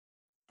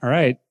All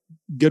right.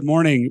 Good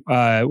morning.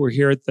 We're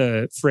here at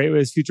the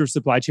FreightWays Future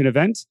Supply Chain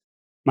event.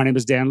 My name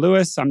is Dan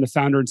Lewis. I'm the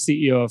founder and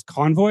CEO of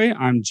Convoy.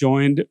 I'm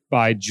joined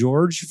by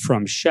George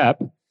from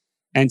Shep.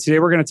 And today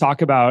we're going to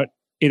talk about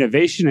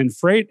innovation in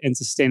freight and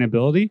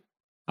sustainability.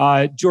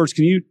 George,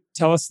 can you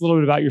tell us a little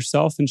bit about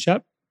yourself and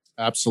Shep?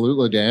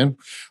 Absolutely, Dan.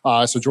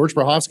 So George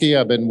Brahovsky,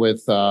 I've been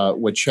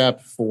with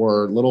Shep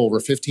for a little over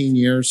 15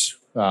 years,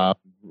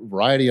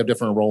 variety of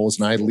different roles,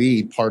 and I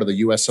lead part of the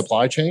U.S.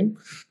 supply chain.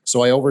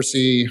 So I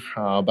oversee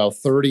about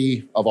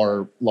 30 of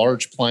our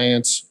large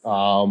plants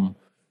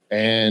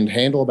and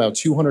handle about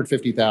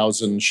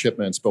 250,000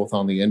 shipments, both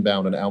on the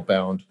inbound and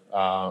outbound.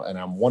 And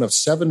I'm one of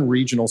 7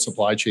 regional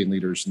supply chain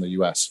leaders in the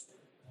U.S.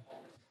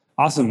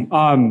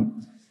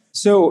 Awesome.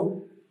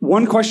 So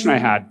one question I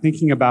had,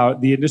 thinking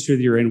about the industry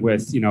that you're in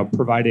with,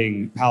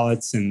 providing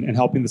pallets and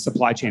helping the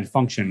supply chain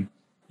function,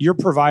 you're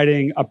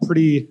providing a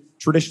pretty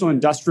traditional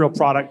industrial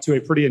product to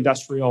a pretty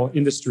industrial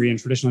industry and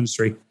traditional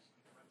industry.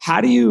 How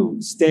do you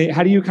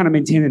kind of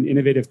maintain an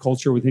innovative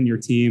culture within your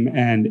team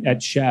and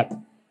at Shep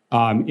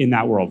in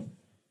that world?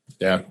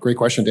 Yeah, great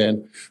question,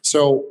 Dan.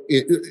 So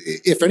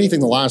if anything,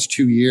 the last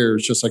 2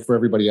 years, just like for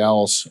everybody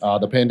else,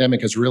 the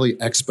pandemic has really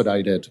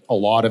expedited a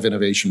lot of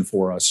innovation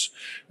for us.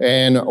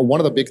 And one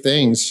of the big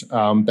things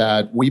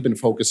that we've been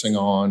focusing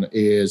on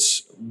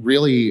is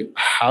really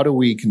how do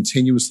we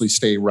continuously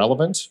stay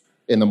relevant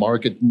in the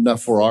market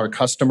for our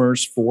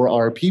customers, for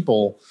our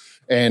people,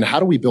 and how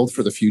do we build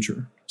for the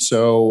future?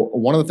 So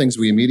one of the things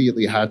we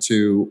immediately had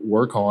to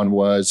work on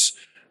was,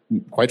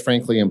 quite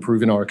frankly,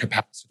 improving our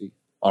capacity,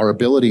 our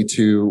ability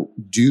to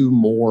do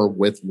more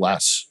with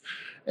less.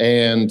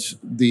 And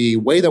the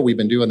way that we've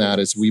been doing that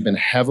is we've been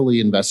heavily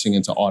investing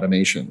into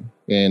automation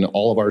in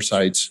all of our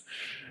sites.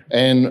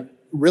 And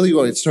really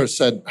what it sort of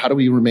said, how do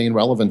we remain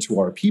relevant to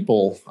our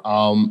people?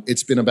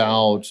 It's been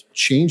about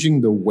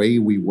changing the way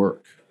we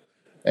work.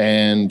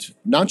 And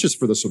not just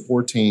for the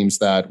support teams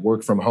that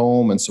work from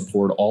home and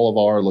support all of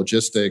our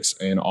logistics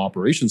and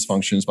operations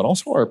functions, but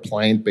also our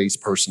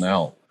plant-based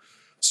personnel.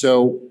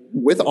 So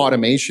with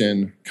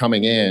automation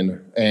coming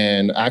in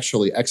and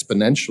actually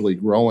exponentially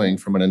growing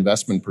from an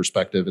investment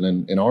perspective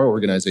in our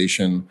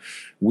organization,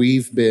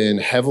 we've been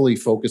heavily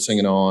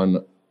focusing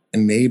on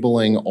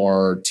enabling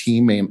our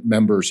team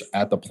members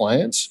at the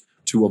plants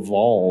to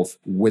evolve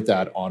with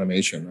that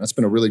automation. That's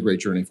been a really great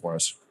journey for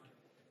us.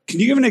 Can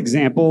you give an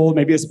example,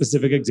 maybe a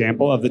specific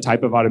example of the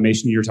type of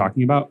automation you're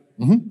talking about?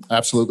 Mm-hmm.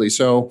 Absolutely.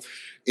 So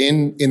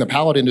in the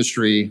pallet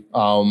industry,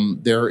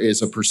 there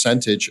is a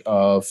percentage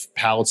of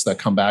pallets that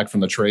come back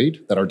from the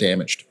trade that are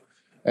damaged.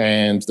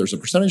 And there's a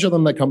percentage of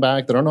them that come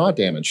back that are not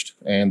damaged.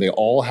 And they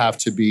all have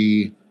to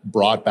be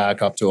brought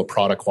back up to a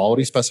product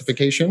quality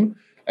specification.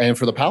 And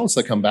for the pallets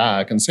that come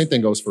back, and the same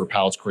thing goes for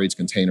pallets, crates,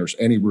 containers,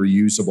 any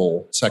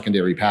reusable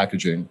secondary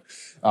packaging.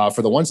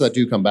 For the ones that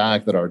do come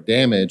back that are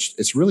damaged,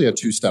 it's really a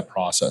 2-step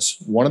process.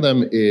 One of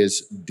them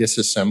is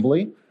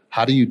disassembly.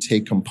 How do you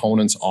take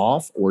components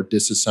off or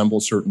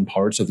disassemble certain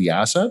parts of the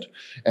asset?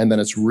 And then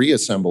it's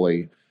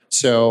reassembly.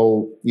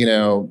 So,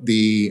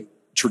 the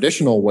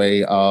traditional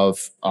way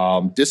of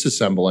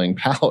disassembling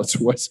pallets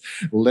was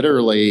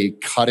literally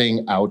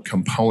cutting out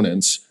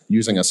components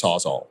using a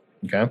Sawzall,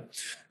 okay?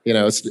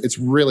 It's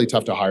really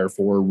tough to hire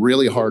for,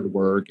 really hard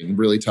work and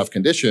really tough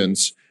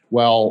conditions.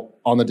 Well,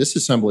 on the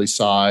disassembly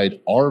side,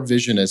 our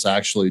vision is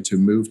actually to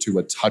move to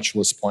a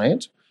touchless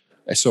plant.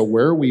 So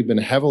where we've been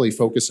heavily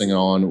focusing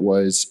on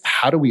was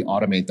how do we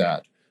automate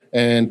that?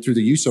 And through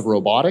the use of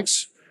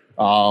robotics,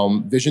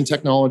 vision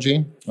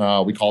technology,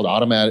 we call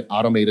it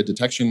automated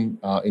detection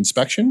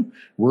inspection,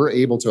 we're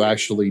able to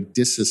actually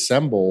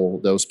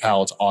disassemble those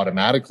pallets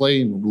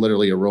automatically,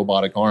 literally a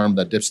robotic arm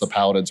that dips the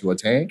pallet into a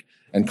tank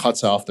and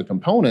cuts off the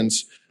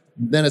components.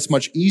 Then it's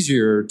much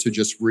easier to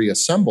just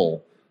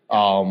reassemble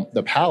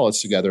the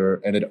pallets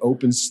together, and it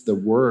opens the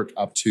work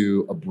up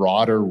to a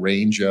broader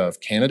range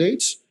of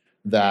candidates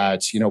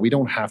that, we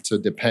don't have to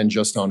depend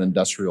just on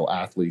industrial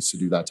athletes to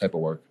do that type of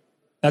work.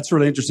 That's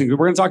really interesting. We're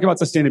going to talk about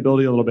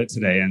sustainability a little bit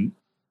today. And,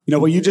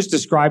 what you just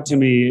described to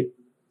me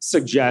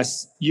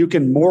suggests you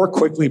can more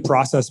quickly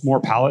process more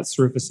pallets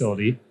through a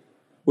facility,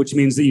 which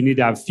means that you need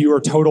to have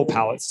fewer total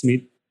pallets to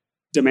meet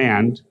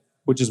demand,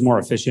 which is more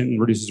efficient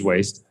and reduces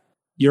waste.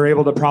 You're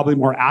able to probably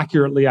more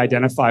accurately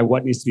identify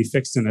what needs to be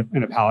fixed in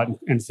a pallet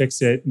and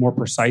fix it more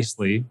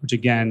precisely, which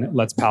again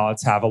lets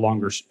pallets have a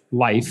longer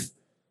life,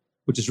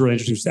 which is really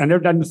interesting. I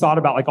never done thought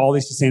about like all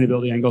these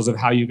sustainability angles of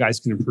how you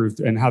guys can improve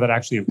and how that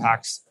actually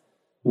impacts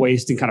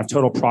waste and kind of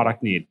total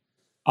product need.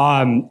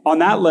 On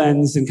that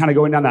lens and kind of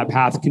going down that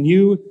path, can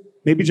you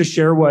maybe just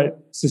share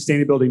what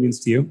sustainability means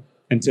to you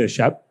and to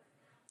Shep?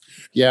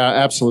 Yeah,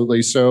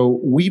 absolutely. So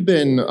we've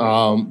been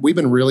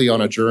really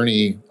on a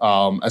journey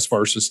as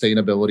far as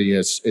sustainability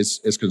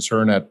is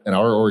concerned in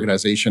our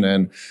organization,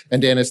 and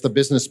Dan, it's the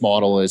business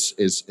model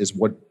is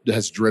what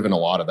has driven a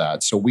lot of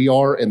that. So we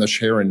are in the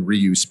share and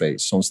reuse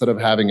space. So instead of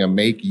having a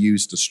make,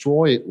 use,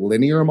 destroy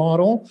linear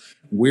model,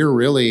 we're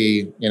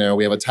really,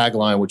 we have a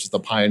tagline which is the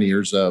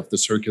pioneers of the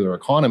circular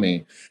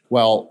economy.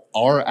 Well,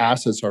 our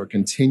assets are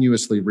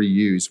continuously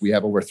reused. We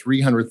have over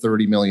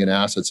 330 million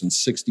assets in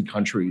 60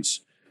 countries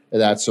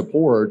that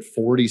support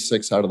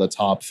 46 out of the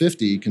top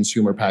 50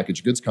 consumer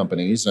packaged goods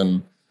companies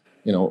and,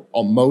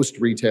 most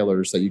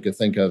retailers that you could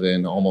think of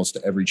in almost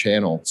every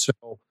channel.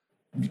 So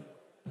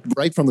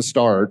right from the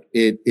start,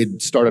 it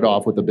started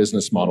off with the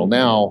business model.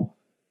 Now,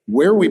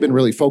 where we've been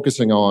really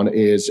focusing on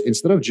is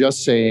instead of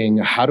just saying,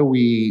 how do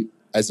we,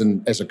 as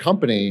a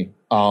company,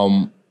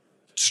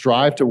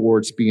 strive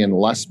towards being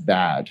less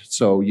bad.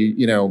 So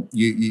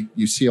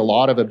you see a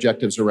lot of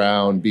objectives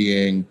around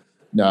being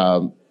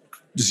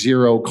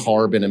zero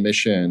carbon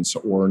emissions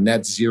or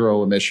net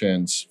zero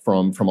emissions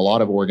from a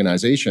lot of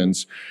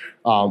organizations.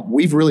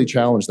 We've really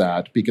challenged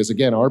that because,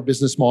 again, our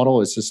business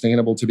model is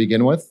sustainable to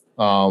begin with.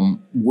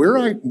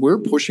 We're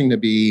pushing to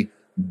be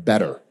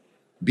better.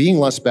 Being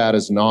less bad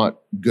is not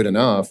good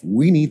enough.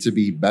 We need to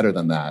be better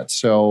than that.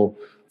 So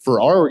for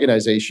our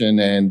organization,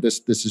 and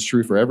this is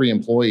true for every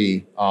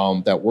employee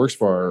that works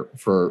for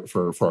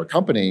our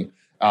company,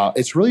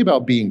 it's really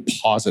about being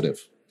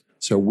positive.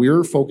 So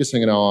we're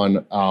focusing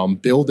on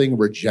building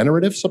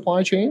regenerative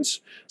supply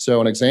chains.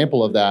 So an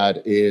example of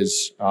that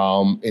is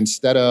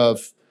instead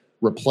of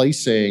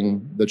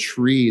replacing the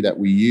tree that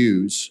we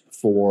use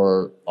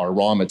for our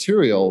raw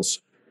materials,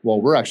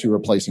 well, we're actually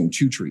replacing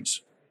 2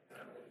 trees.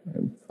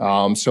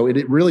 So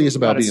it really is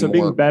about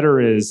being better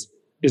is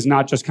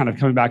not just kind of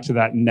coming back to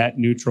that net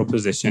neutral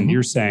position. Mm-hmm.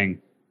 You're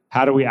saying,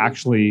 how do we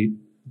actually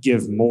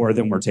give more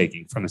than we're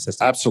taking from the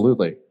system?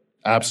 Absolutely.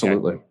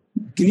 Okay.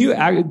 Can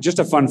you, just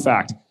a fun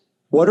fact,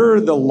 what are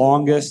the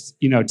longest,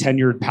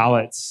 tenured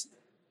pallets?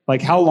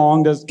 Like how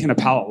long can a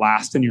pallet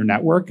last in your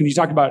network? And you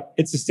talk about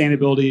its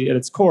sustainability at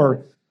its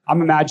core.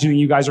 I'm imagining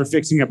you guys are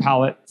fixing a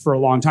pallet for a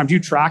long time. Do you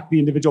track the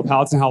individual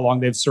pallets and how long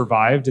they've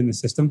survived in the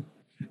system?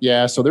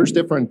 Yeah, so there's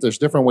different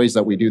ways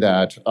that we do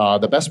that.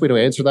 The best way to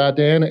answer that,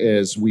 Dan,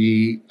 is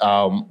we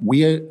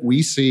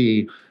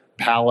see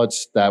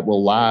pallets that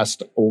will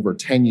last over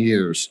 10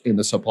 years in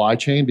the supply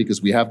chain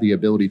because we have the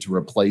ability to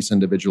replace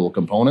individual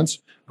components,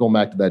 going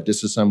back to that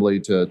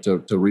disassembly to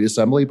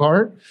reassembly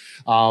part.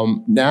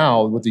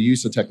 Now, with the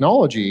use of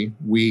technology,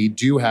 we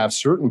do have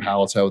certain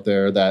pallets out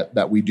there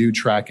that we do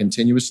track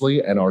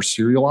continuously and are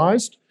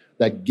serialized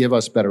that give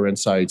us better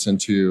insights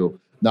into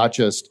not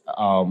just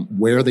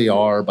where they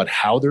are, but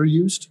how they're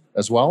used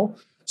as well.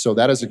 So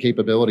that is a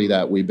capability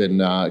that we've been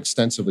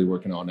extensively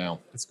working on now.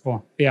 That's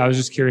cool. Yeah, I was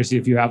just curious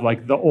if you have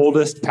like the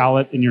oldest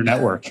pallet in your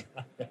network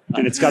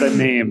and it's got a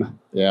name.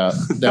 Yeah,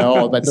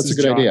 no, that's a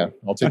good idea.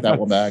 I'll take that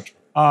one back.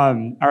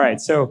 All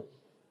right. So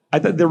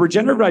the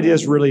regenerative idea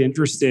is really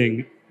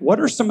interesting.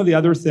 What are some of the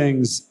other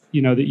things,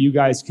 that you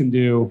guys can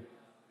do?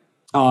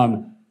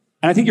 And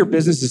I think your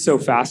business is so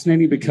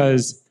fascinating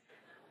because,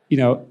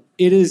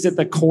 it is at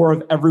the core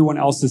of everyone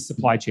else's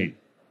supply chain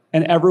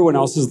and everyone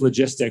else's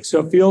logistics. So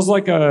it feels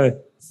like a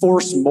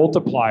force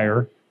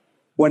multiplier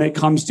when it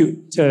comes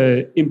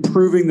to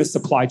improving the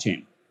supply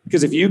chain.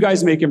 Because if you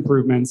guys make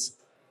improvements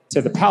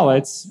to the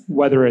pallets,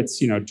 whether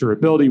it's,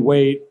 durability,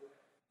 weight,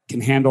 can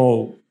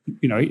handle,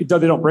 they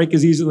don't break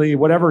as easily,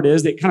 whatever it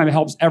is, it kind of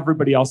helps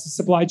everybody else's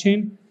supply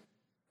chain.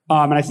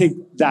 And I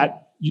think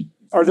that,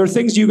 are there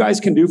things you guys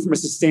can do from a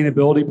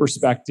sustainability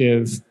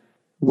perspective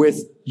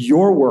with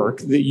your work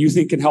that you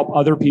think can help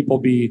other people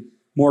be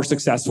more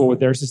successful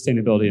with their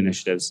sustainability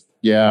initiatives?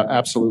 Yeah,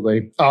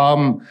 absolutely.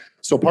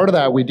 So part of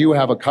that, we do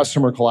have a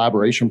customer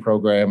collaboration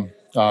program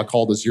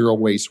called the Zero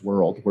Waste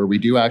World, where we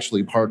do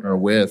actually partner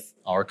with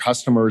our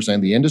customers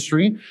and the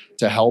industry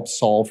to help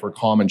solve for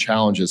common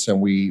challenges.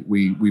 And we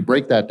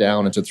break that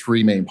down into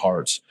 3 main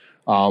parts.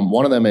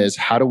 One of them is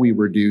how do we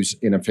reduce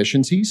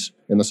inefficiencies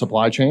in the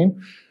supply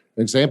chain?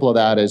 An example of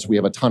that is we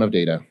have a ton of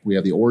data. We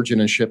have the origin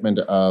and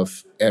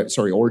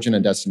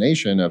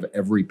destination of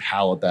every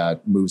pallet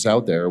that moves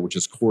out there, which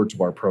is core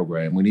to our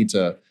program. We need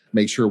to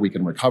make sure we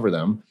can recover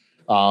them.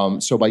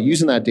 So by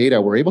using that data,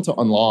 we're able to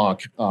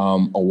unlock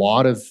a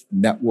lot of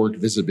network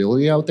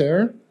visibility out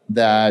there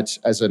that,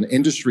 as an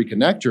industry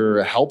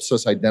connector, helps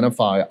us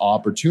identify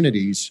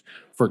opportunities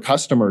for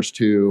customers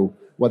to,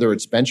 whether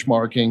it's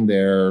benchmarking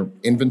their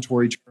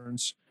inventory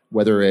turns,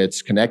 whether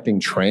it's connecting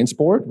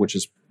transport, which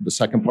is the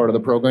second part of the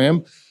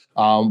program,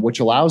 which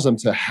allows them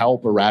to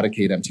help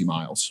eradicate empty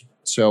miles.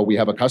 So we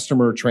have a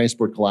customer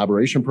transport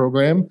collaboration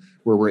program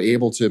where we're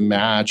able to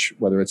match,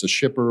 whether it's a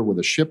shipper with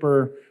a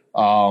shipper,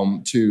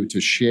 to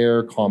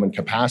share common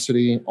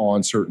capacity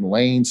on certain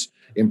lanes,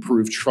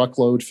 improve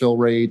truckload fill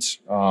rates,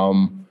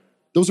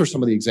 those are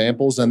some of the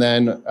examples. And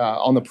then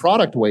on the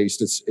product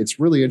waste, it's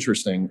really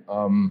interesting.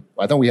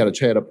 I thought we had a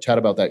chat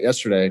about that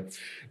yesterday.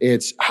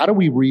 It's how do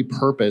we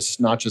repurpose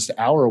not just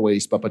our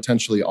waste, but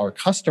potentially our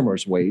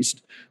customers'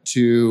 waste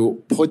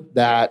to put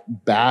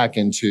that back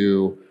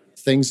into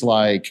things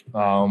like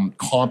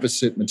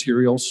composite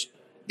materials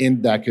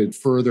that could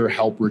further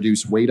help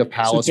reduce weight of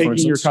pallets. So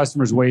taking your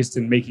customers' waste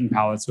and making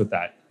pallets with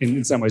that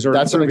in some ways. Or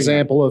that's an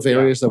example of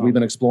areas that we've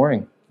been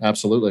exploring.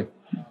 Absolutely.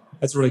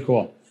 That's really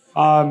cool.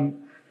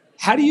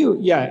 How do you,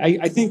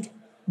 I think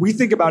we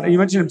think about, you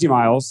mentioned empty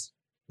miles.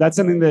 That's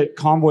something that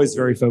Convoy is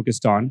very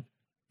focused on.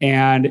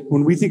 And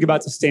when we think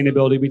about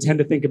sustainability, we tend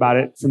to think about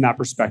it from that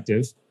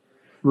perspective,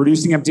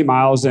 reducing empty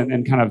miles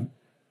and kind of,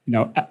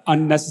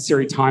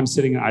 unnecessary time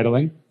sitting and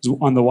idling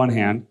on the one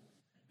hand,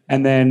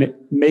 and then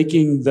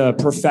making the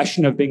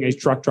profession of being a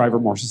truck driver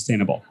more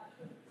sustainable.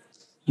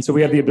 And so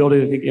we have the ability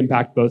to think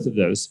impact both of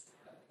those.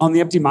 On the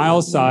empty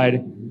miles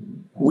side,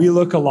 we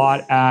look a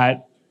lot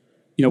at,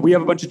 we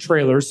have a bunch of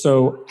trailers.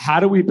 So how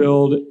do we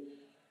build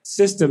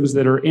systems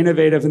that are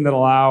innovative and that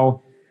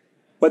allow,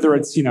 whether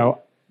it's,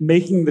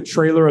 making the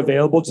trailer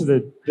available to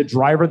the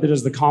driver that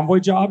does the Convoy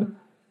job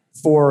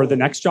for the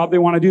next job they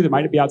want to do that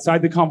might be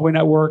outside the Convoy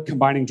network,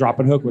 combining drop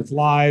and hook with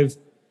live,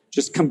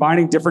 just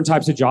combining different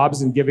types of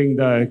jobs and giving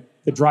the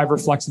driver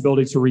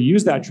flexibility to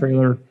reuse that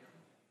trailer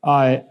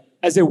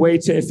as a way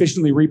to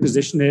efficiently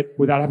reposition it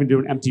without having to do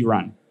an empty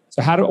run.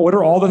 So what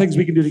are all the things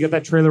we can do to get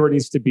that trailer where it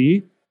needs to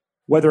be,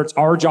 whether it's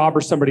our job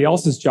or somebody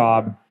else's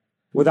job,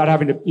 without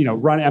having to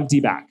run empty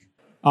back?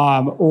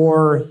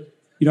 Or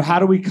how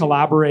do we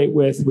collaborate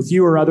with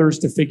you or others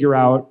to figure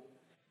out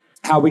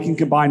how we can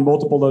combine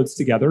multiple loads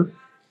together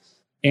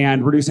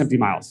and reduce empty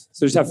miles?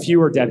 So just have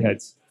fewer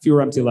deadheads,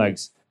 fewer empty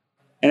legs.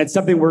 And it's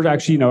something we're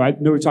actually, I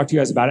know we talked to you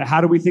guys about it.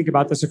 How do we think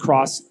about this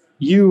across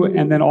you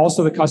and then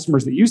also the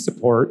customers that you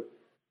support?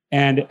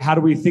 And how do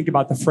we think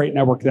about the freight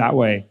network that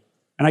way?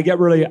 And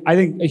I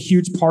think a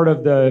huge part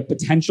of the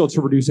potential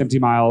to reduce empty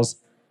miles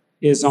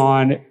is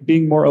on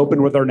being more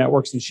open with our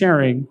networks and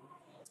sharing.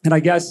 And I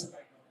guess,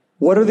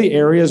 what are the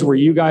areas where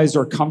you guys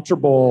are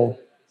comfortable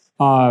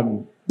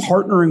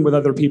partnering with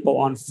other people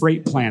on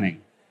freight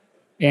planning?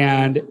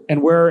 And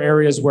where are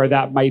areas where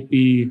that might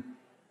be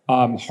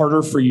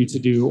harder for you to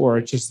do, or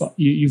it's just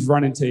you've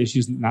run into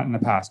issues not in the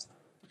past?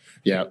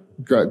 Yeah,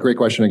 great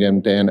question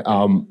again, Dan.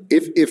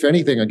 If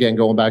anything, again,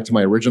 going back to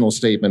my original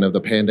statement of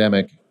the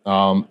pandemic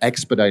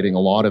expediting a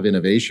lot of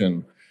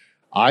innovation,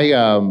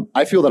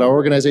 I feel that our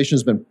organization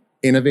has been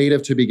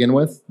innovative to begin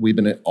with. We've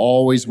been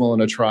always willing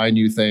to try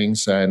new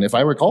things. And if I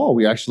recall,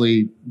 we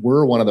actually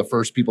were one of the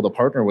first people to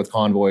partner with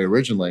Convoy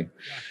originally.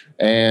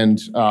 And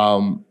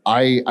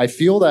I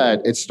feel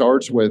that it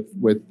starts with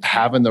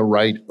having the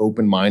right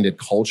open-minded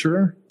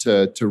culture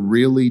to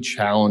really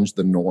challenge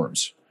the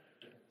norms.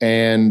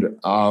 And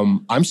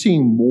I'm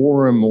seeing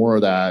more and more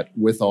of that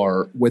with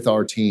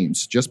our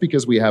teams. Just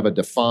because we have a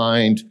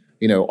defined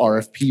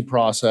RFP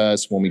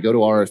process when we go to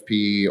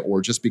RFP,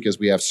 or just because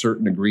we have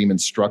certain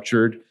agreements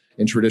structured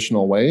in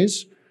traditional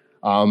ways,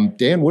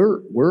 Dan,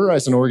 we're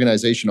as an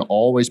organization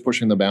always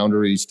pushing the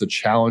boundaries to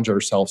challenge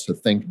ourselves to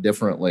think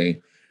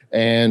differently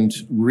and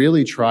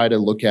really try to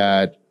look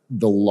at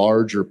the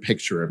larger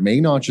picture. It may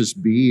not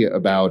just be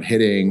about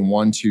hitting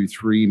 1, 2,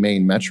 3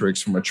 main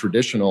metrics from a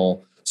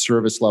traditional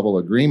service level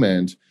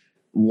agreement.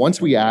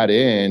 Once we add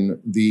in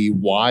the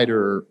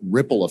wider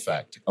ripple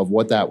effect of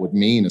what that would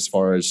mean as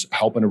far as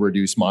helping to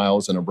reduce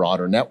miles in a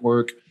broader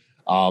network,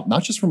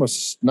 not just from a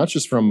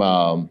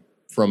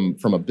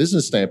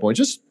business standpoint,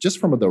 just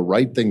from the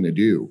right thing to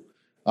do.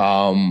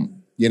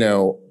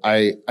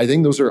 I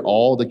think those are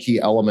all the key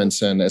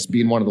elements. And as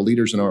being one of the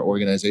leaders in our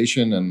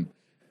organization and,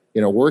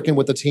 working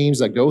with the teams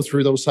that go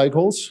through those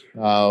cycles,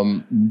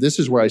 this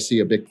is where I see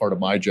a big part of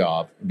my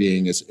job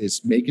being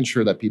is making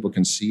sure that people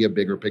can see a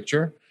bigger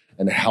picture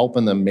and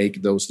helping them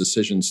make those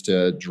decisions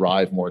to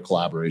drive more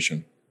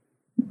collaboration.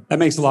 That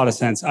makes a lot of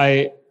sense.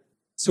 We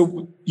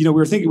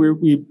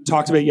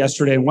talked about it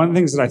yesterday, and one of the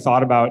things that I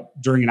thought about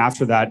during and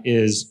after that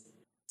is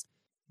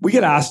we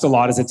get asked a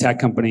lot as a tech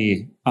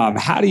company,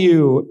 how do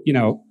you,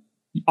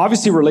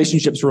 obviously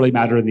relationships really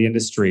matter in the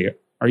industry.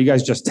 Are you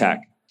guys just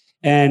tech?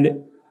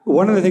 And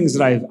one of the things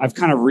that I've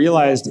kind of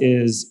realized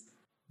is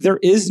there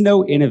is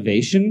no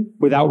innovation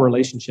without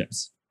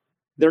relationships.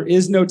 There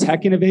is no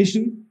tech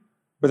innovation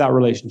without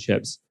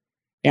relationships.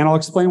 And I'll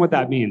explain what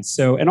that means.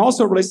 So, and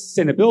also it relates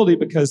to sustainability,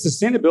 because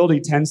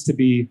sustainability tends to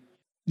be,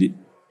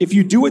 if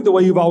you do it the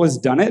way you've always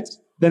done it,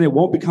 then it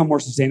won't become more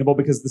sustainable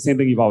because it's the same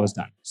thing you've always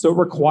done. So it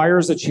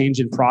requires a change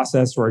in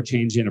process or a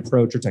change in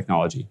approach or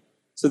technology.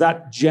 So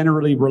that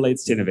generally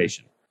relates to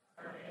innovation.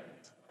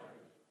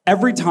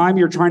 Every time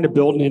you're trying to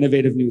build an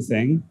innovative new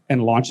thing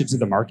and launch it to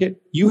the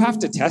market, you have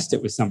to test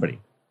it with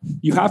somebody.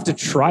 You have to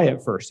try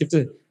it first. You have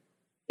to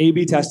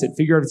A/B test it,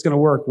 figure out if it's going to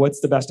work, what's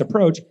the best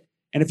approach.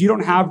 And if you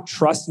don't have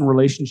trust and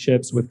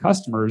relationships with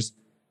customers,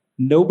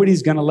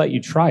 nobody's going to let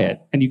you try it.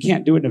 And you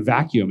can't do it in a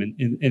vacuum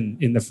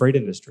in the freight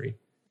industry.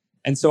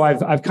 And so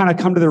I've kind of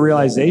come to the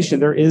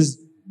realization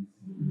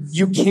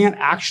you can't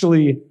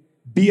actually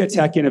be a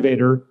tech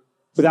innovator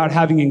without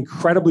having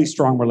incredibly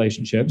strong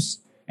relationships.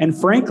 And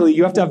frankly,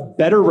 you have to have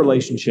better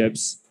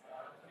relationships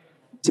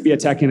to be a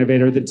tech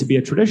innovator than to be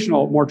a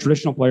more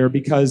traditional player,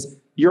 because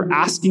you're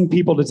asking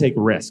people to take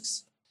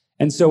risks.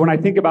 And so when I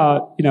think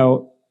about,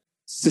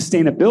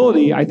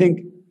 sustainability, I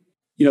think,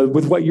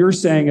 with what you're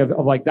saying of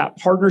like that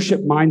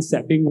partnership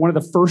mindset, being one of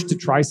the first to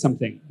try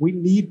something, we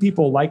need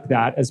people like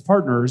that as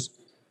partners.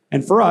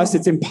 And for us,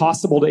 it's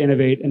impossible to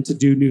innovate and to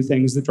do new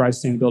things that drive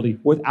sustainability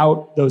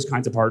without those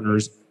kinds of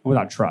partners and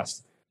without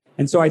trust.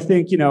 And so I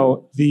think,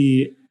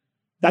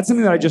 that's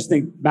something that I just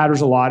think matters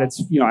a lot.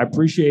 It's, I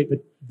appreciate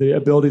the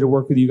ability to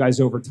work with you guys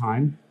over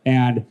time.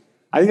 And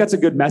I think that's a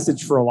good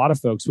message for a lot of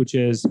folks, which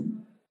is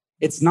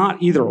it's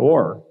not either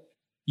or.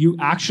 You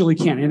actually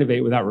can't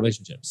innovate without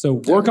relationships. So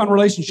work on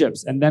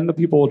relationships, and then the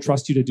people will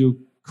trust you to do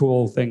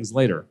cool things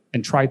later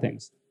and try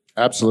things.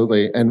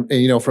 Absolutely. And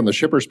from the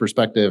shipper's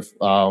perspective,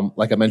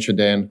 like I mentioned,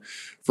 Dan,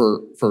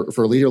 for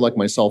a leader like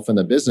myself in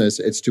the business,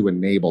 it's to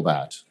enable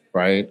that,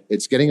 right?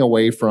 It's getting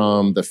away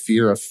from the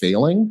fear of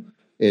failing.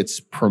 It's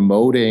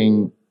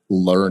promoting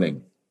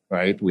learning,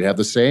 right? We have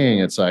the saying,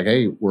 it's like,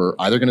 hey, we're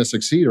either going to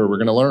succeed or we're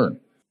going to learn.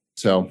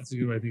 So that's a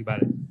good way to think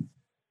about it.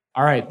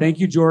 All right. Thank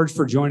you, George,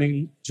 for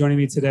joining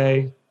me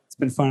today. It's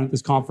been fun at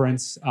this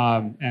conference.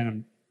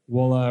 And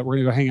we're going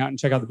to go hang out and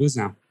check out the booth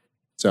now.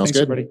 Sounds Thanks,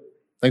 good. Everybody.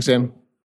 Thanks, Dan.